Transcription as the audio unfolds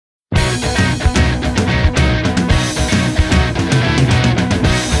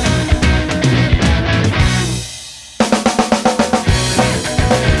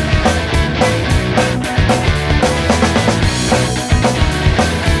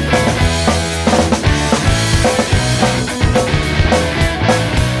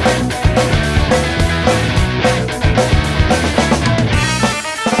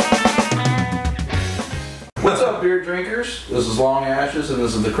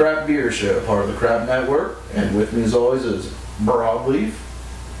Craft Beer Show, part of the Craft Network, and with me as always is Broadleaf.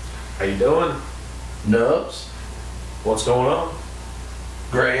 How you doing? Nubs. What's going on?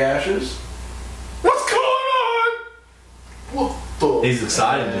 Gray Ashes. What's going on? What the? He's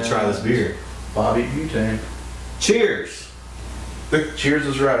excited to try this beer. Bobby Butane. Cheers. Cheers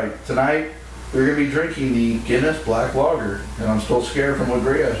is right. Tonight we're going to be drinking the Guinness Black Lager, and I'm still scared from what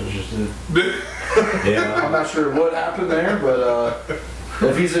Gray Ashes just did. Yeah. I'm not sure what happened there, but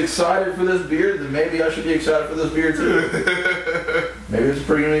if he's excited for this beer, then maybe I should be excited for this beer too. Maybe it's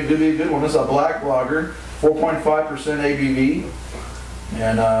pretty going to be a good one. This is a black lager, 4.5% ABV,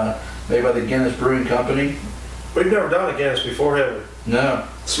 and made by the Guinness Brewing Company. We've never done a Guinness before, have we? No.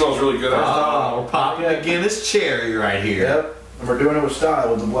 It smells really good. Oh, we're popping a Guinness cherry right here. Yep. And we're doing it with style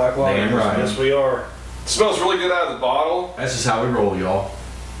with the black lager. Damn right. Yes, we are. It smells really good out of the bottle. That's just how we roll, y'all.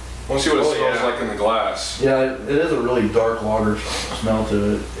 I want to see what it smells yeah. like in the glass. Yeah, it is a really dark lager smell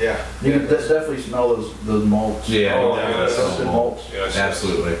to it. Yeah. You can definitely smell those malts. Yeah, Oh, it yeah, does. that's Roasted malts. Yes.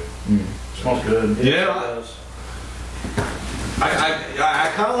 Absolutely. Smells good. Yeah.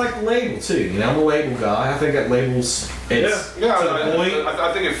 I kind of like the label too. You know, I'm a label guy. I think that label's it's Yeah, to the point.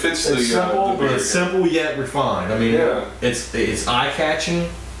 I think it fits It's simple, the beer. It's simple yet refined. I mean, Yeah. it's eye catching.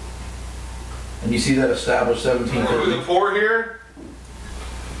 And you see that established The 1750. pour here,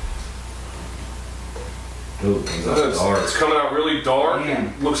 Ooh, that's dark. it's coming out really dark.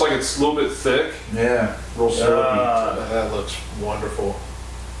 Man. Looks like it's a little bit thick. Yeah, real syrupy. That looks wonderful.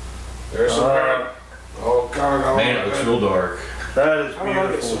 There's some. Oh god, I Man, it looks real dark. That is I don't like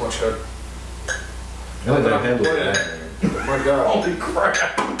it so beautiful. much. Good. I like that handle. Yeah. That. Oh my god. Holy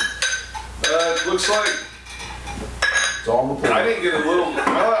crap. It looks like It's all in the plate. I didn't get a little.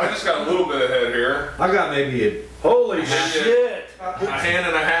 I just got a little bit ahead here. I got maybe a Holy Half shit! A hand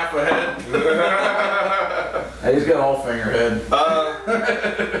and a half ahead. Hey, he's got all finger head.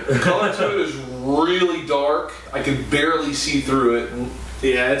 The color to it is really dark. I can barely see through it.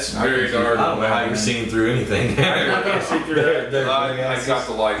 Yeah, it's Very dark. I don't know how you're seeing through anything. I can't see through that. I got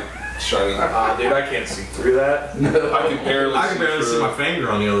the light shining. Dude, I can't see through that. I can barely. I can barely see my finger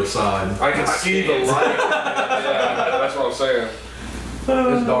on the other side. I can see the light. Yeah, that's what I'm saying.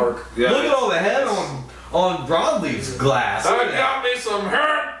 It's dark. Yeah. Look at all the head on Broadleaf's glass. I got me some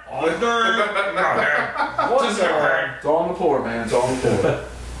hurt. It's all in the pour, man. It's all in the pour.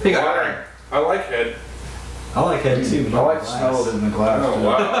 He got I like head. I like head too. I like the smell of it in the glass. Oh too.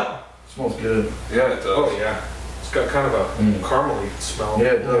 wow. It smells good. Yeah, it does. Oh yeah. It's got kind of a caramely smell. Yeah,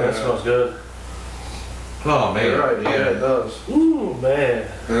 it Yeah, that does. smells good. Oh man, You're right. Yeah, it does. Ooh, man.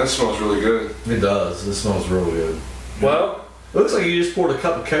 Yeah, that smells really good. It does. It smells really good. Well, It looks like you just poured a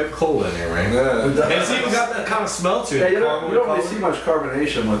cup of Coca-Cola in there, right? Yeah. It does. And it's even got that kind of smell to it. Yeah, you don't caramely really color. see much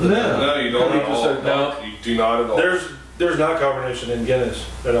carbonation with it. No. No, you don't You at just all. said no. You do not at all. there's not carbonation in Guinness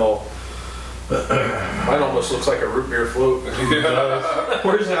at all. Mine almost looks like a root beer float. Yeah.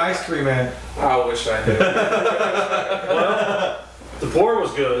 Where's the ice cream at? I wish I did. Well, the pour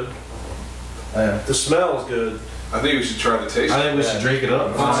was good. Yeah. The smell was good. I think we should try the taste. I think we should drink it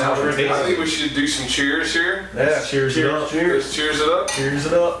up. Find out what it I think tastes. we should do some cheers here. Yeah. Cheers it up. Cheers. Let's cheers it up. Cheers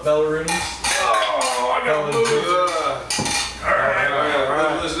it up, Bellarinos. Oh, I got moved. All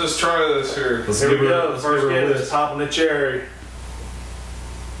right. Let's just try this here. Let's Here give we her- go. let's First give her a Guinness, whisk. popping the cherry.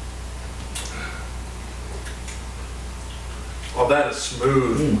 Oh, that is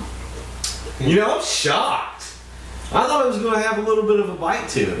smooth. You know, I'm shocked. I thought it was going to have a little bit of a bite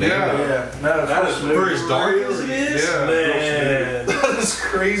to it, man. Yeah. No, That it's is smooth. For as dark as it is, Yeah. Man. That is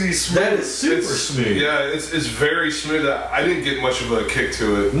crazy smooth. that is super It's- smooth. Yeah, it's very smooth. I didn't get much of a kick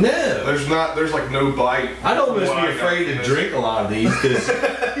to it. No. There's like no bite. I'd almost What be I got afraid from to this. drink a lot of these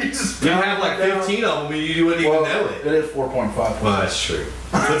because you have like 15 of them and you wouldn't even know it. It is 4.5. Well, that's true.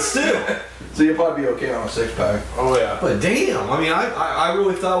 But still. So you'll probably be okay on a 6-pack. Oh, yeah. But damn, I mean, I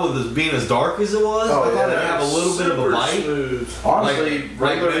really thought with this being as dark as it was, Oh, I thought yeah. it'd have a little bit of a Super bite. smooth. Honestly, Like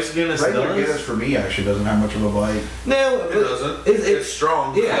regular most Guinness regular does. Guinness for me actually doesn't have much of a bite. No, It doesn't. It's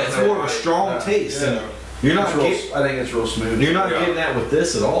strong. yeah, it's more of a strong Yeah. taste. Yeah. And you're not It's real, get, I think it's real smooth. you're not Yeah. getting that with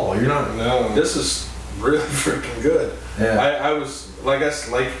this at all. You're not. No. This is really freaking good. Yeah. I was, like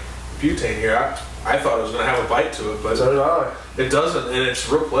butane here, I thought it was going to have a bite to it, but So did I. it doesn't, and it's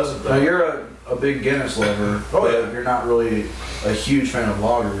real pleasant. Now you're a big Guinness lover. Oh, but yeah. You're not really a huge fan of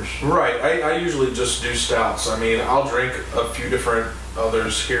lagers. Right, I usually just do stouts. I mean, I'll drink a few different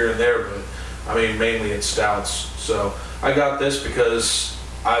others here and there, but I mean, mainly it's stouts. So I got this because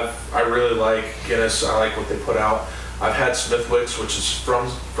I really like Guinness. I like what they put out. I've had Smithwick's, which is from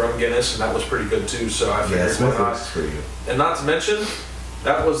Guinness, and that was pretty good too. So I figured, why not? is pretty good. And not to mention,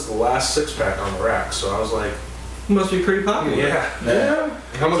 that was the last 6-pack on the rack. So I was like, Must be pretty popular. yeah.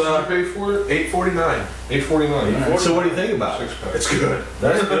 How much did you pay for it? $8.49. $8.49. So what do you think about it? 6-pack. It's good.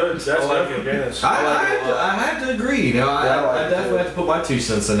 That's good. That's I like definitely it. Guinness. I have to agree. You know, I definitely have to put my 2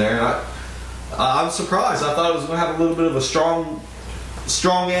 cents in there. And I'm surprised. I thought it was going to have a little bit of a strong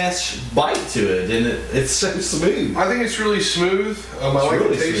ass bite to it, and it's so smooth. I think it's really smooth. I like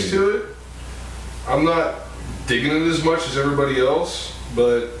really the taste smooth. to it. I'm not digging it as much as everybody else,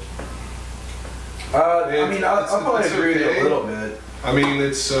 but I mean, I'll probably it's agree with okay. you a little bit. I mean,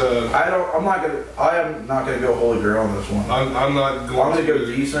 it's. I am not gonna go holy grail on this one. I'm not I'm going gonna go to.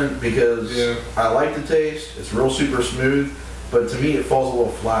 decent because Yeah. I like the taste. It's real super smooth, but to me it falls a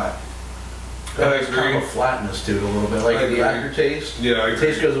little flat. There's kind of a flatness to it a little bit, like I the agree. aftertaste. Yeah, I The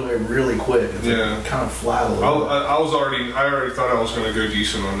taste agree. goes away really quick. It's like kind of flat a little bit. I already thought I was going to go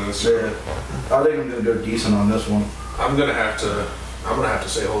decent on this. Yeah. I think I'm gonna go decent on this one. I'm gonna have to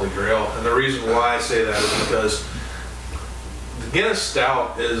say Holy Grail, and the reason why I say that is because the Guinness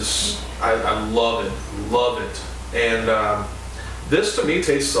Stout is I love it, and this to me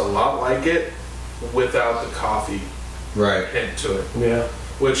tastes a lot like it without the coffee Right. hint to it, Yeah.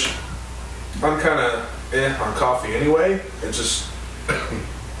 which I'm kind of on coffee anyway. It's just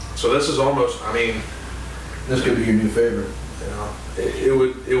so this is almost. I mean, This could be your new favorite. you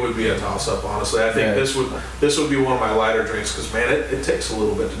know, it would be a toss up. Honestly, I think Yeah. this would be one of my lighter drinks because man, it takes a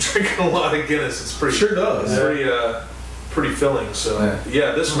little bit to drink a lot of Guinness. It's pretty Sure does. It's pretty filling. So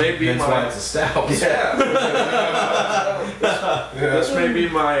yeah, this may be That's why my it's a stout. this may be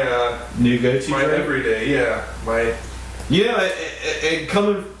my New go-to my drink. everyday. Yeah, my You know, it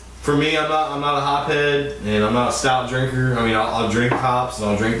coming for me, I'm not a hophead, and I'm not a stout drinker. I mean, I'll drink hops and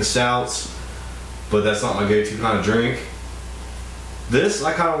I'll drink the stouts, but that's not my go-to kind of drink. This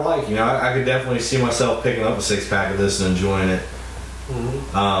I kind of like. You know, I could definitely see myself picking up a 6-pack of this and enjoying it.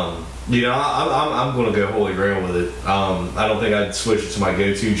 You know, I'm going to go Holy Grail with it. I don't think I'd switch it to my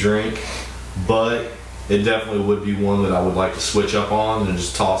go-to drink, but it definitely would be one that I would like to switch up on and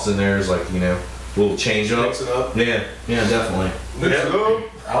just toss in there as like, you know, a little change up. mix it up. Yeah, definitely.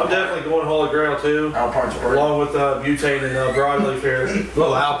 I'm definitely going Holy Grail too, Alpine Spring. along with butane and broadleaf here.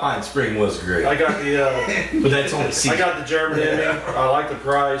 Well, Alpine Spring was great, I got the but that's only I season. got the German in me. I like the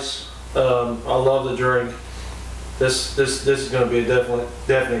price. I love the drink. This is going to be a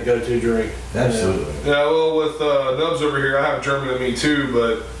definite go-to drink. Absolutely. Yeah, well, with Nubs over here, I have German in me too,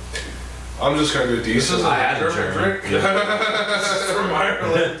 but I'm just going to go decent. I had a German. From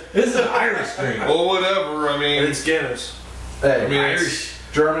Ireland. This is an Irish drink. Well, whatever. I And mean, it's Guinness. Hey, I mean, Irish,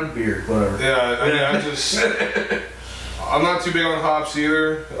 German, beer, whatever. yeah. I mean, I'm not too big on hops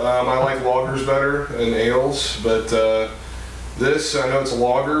either. I like lagers better than ales, but this, I know it's a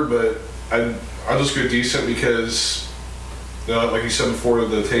lager, but I'll just go decent because, like you said before,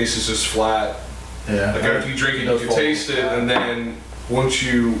 the taste is just flat. Yeah. Like after you drink it, you can taste it, and then once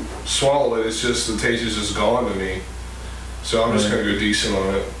you swallow it, it's just the taste is just gone to me. So I'm just gonna go decent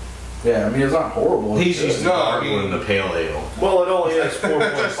on it. Yeah, I mean, it's not horrible. He's It's used to No, I dark mean- one in the pale ale. Well, it only has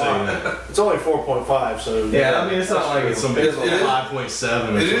 4.5. It's only 4.5, so Yeah, I mean, it's not like it's some big It is-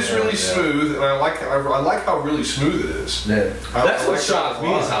 5.7. It is really smooth, and I like how really smooth it is. Yeah. That's what like shocked that a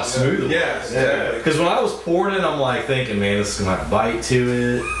me lot. is how smooth it Yeah, was. exactly. Because when I was pouring it, I'm like thinking, man, this is gonna have a bite to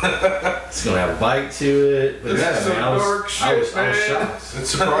it. It's gonna have a bite to it. But This yeah, is some man, I dark was shit, shocked. It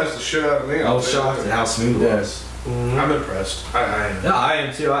surprised the shit out of me. I was shocked at how smooth it Yeah. was. I'm impressed. I am. Yeah, I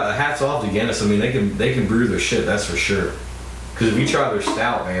am too. Hats off to Guinness. I mean, they can brew their shit. That's for sure. Because if you try their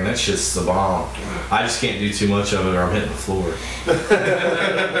stout, man, that shit's the bomb. I just can't do too much of it, or I'm hitting the floor.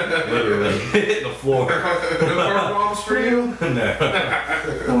 Literally hitting the floor. No car bombs for you? No,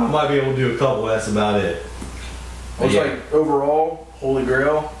 I might be able to do a couple. That's about it. I was Yeah. like, overall, Holy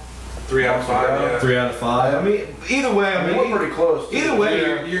Grail. 3 out of 5. Yeah. 3 out of 5. I mean, either way. I We're mean, pretty close. either way,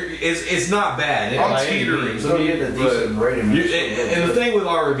 Yeah. it's not bad. I'm by any teetering, means. So you get a decent rating. And the thing with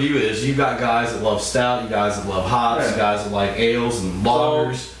our review is you've got guys that love stout, you guys that love hops, you guys that like ales and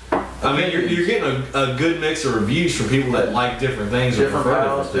lagers. I mean, you're getting a good mix of reviews from people that like different things or different prefer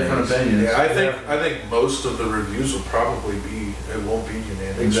palates, different things. opinions. Yeah, I think most of the reviews will probably be. It won't be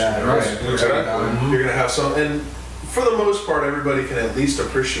unanimous. Exactly. Right. Exactly. You're gonna have some, and for the most part, everybody can at least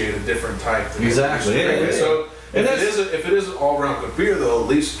appreciate a different type. than Exactly, they used to. yeah. So And if it is an all-round good beer, they'll at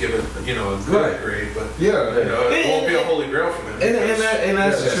least give it a good Right. grade. But Yeah. you know, it won't be a holy grail for them. And because- that's Yeah,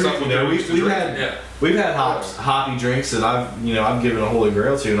 the truth. something You know, they're used to we've drinking. had we've had hoppy drinks that I've given a holy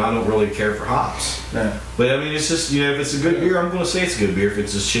grail to, and I don't really care for hops. Yeah. But I mean, it's just, you know, if it's a good beer, I'm going to say it's a good beer. If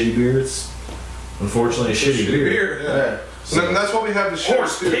it's a shitty beer, it's unfortunately a shitty beer. Yeah. Yeah. And that's why we have the show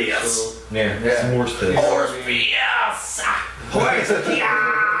Horse too. piss. So. Yeah, Yeah. some horse piss. Horse Horse piss.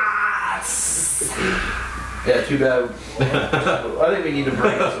 Yeah, too bad. I think we need to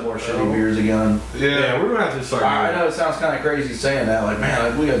bring up some more shitty beers again. Yeah, we're gonna have to start. I know it sounds kind of crazy saying that, like,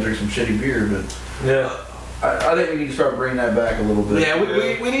 man, we gotta drink some shitty beer, but Yeah. I think we need to start bringing that back a little bit. Yeah,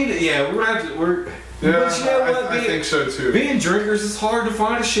 we need to. Yeah, we're gonna have to. Yeah, But you know what? I think so too. Being drinkers, it's hard to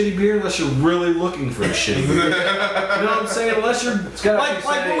find a shitty beer unless you're really looking for a shitty beer. You know what I'm saying? Unless you're like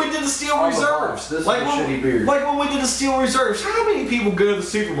when we did the Steel on the Reserves. box, this is like a when, shitty beer. Like when we did the Steel Reserves. How many people go to the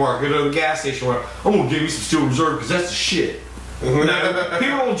supermarket, go to the gas station, and I'm gonna give me some Steel Reserve because that's the shit. No,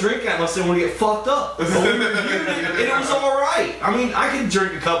 people don't drink that unless they want to get fucked up. But we reviewed it, and it was alright. I mean, I could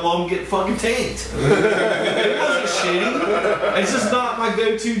drink a couple of them and get fucking tanked. It wasn't shitty. It's just not my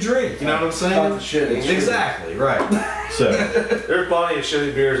go-to drink. You know what I'm saying? Not the shit. It's Exactly, right. So, There's plenty of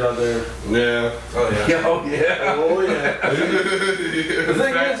shitty beers out there. Yeah. Oh yeah. Oh yeah. Oh yeah. The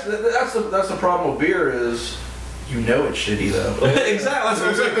thing is, that's the problem with beer is, you know it's shitty though. exactly. That's what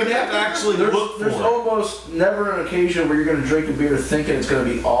I'm saying. You have to actually look for There's it. almost never an occasion where you're going to drink a beer thinking it's going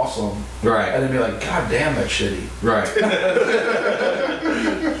to be awesome, Right. and then be like, God damn, that's shitty. Right.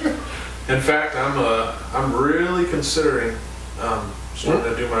 In fact, I'm really considering starting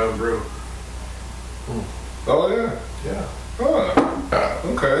to do my own brew. Oh yeah. Yeah.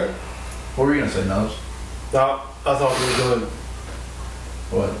 Oh. Okay. What were you going to say, Nubs? No, I thought we were going to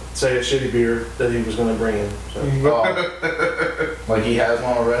What? say a shitty beer that he was going to bring in. So. Oh, like he has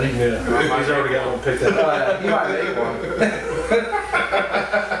one already? Yeah, he's already got one picked out. He might make one.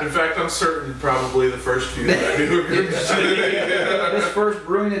 In fact, I'm certain probably the first few that I do are gonna be shitty. This first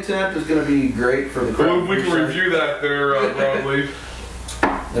brewing attempt is going to be great for the Well, crowd. we can review that there probably.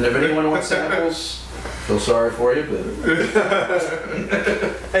 And if anyone wants samples, feel sorry for you, but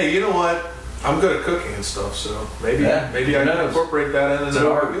Hey, you know what? I'm good at cooking and stuff, so maybe Yeah, maybe who I can knows? incorporate that in and It's an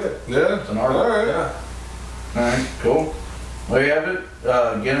it'll art. be good. Yeah. it's an art. All right. Yeah. Alright, cool. There you have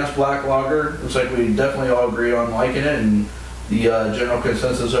it. Guinness Black Lager. Looks like we definitely all agree on liking it, and the general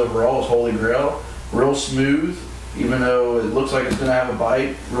consensus overall is Holy Grail. Real smooth, even though it looks like it's going to have a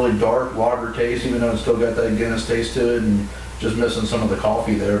bite. Really dark lager taste, even though it's still got that Guinness taste to it, and just missing some of the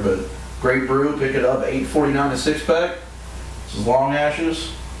coffee there. But great brew. Pick it up. $8.49 a six pack. This is Long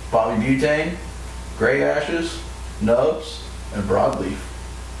Ashes, Bobby Butane, Gray Ashes, Nubs, and Broadleaf.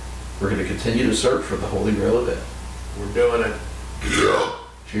 We're going to continue to search for the Holy Grail event. We're doing it.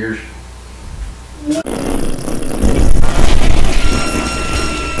 Cheers.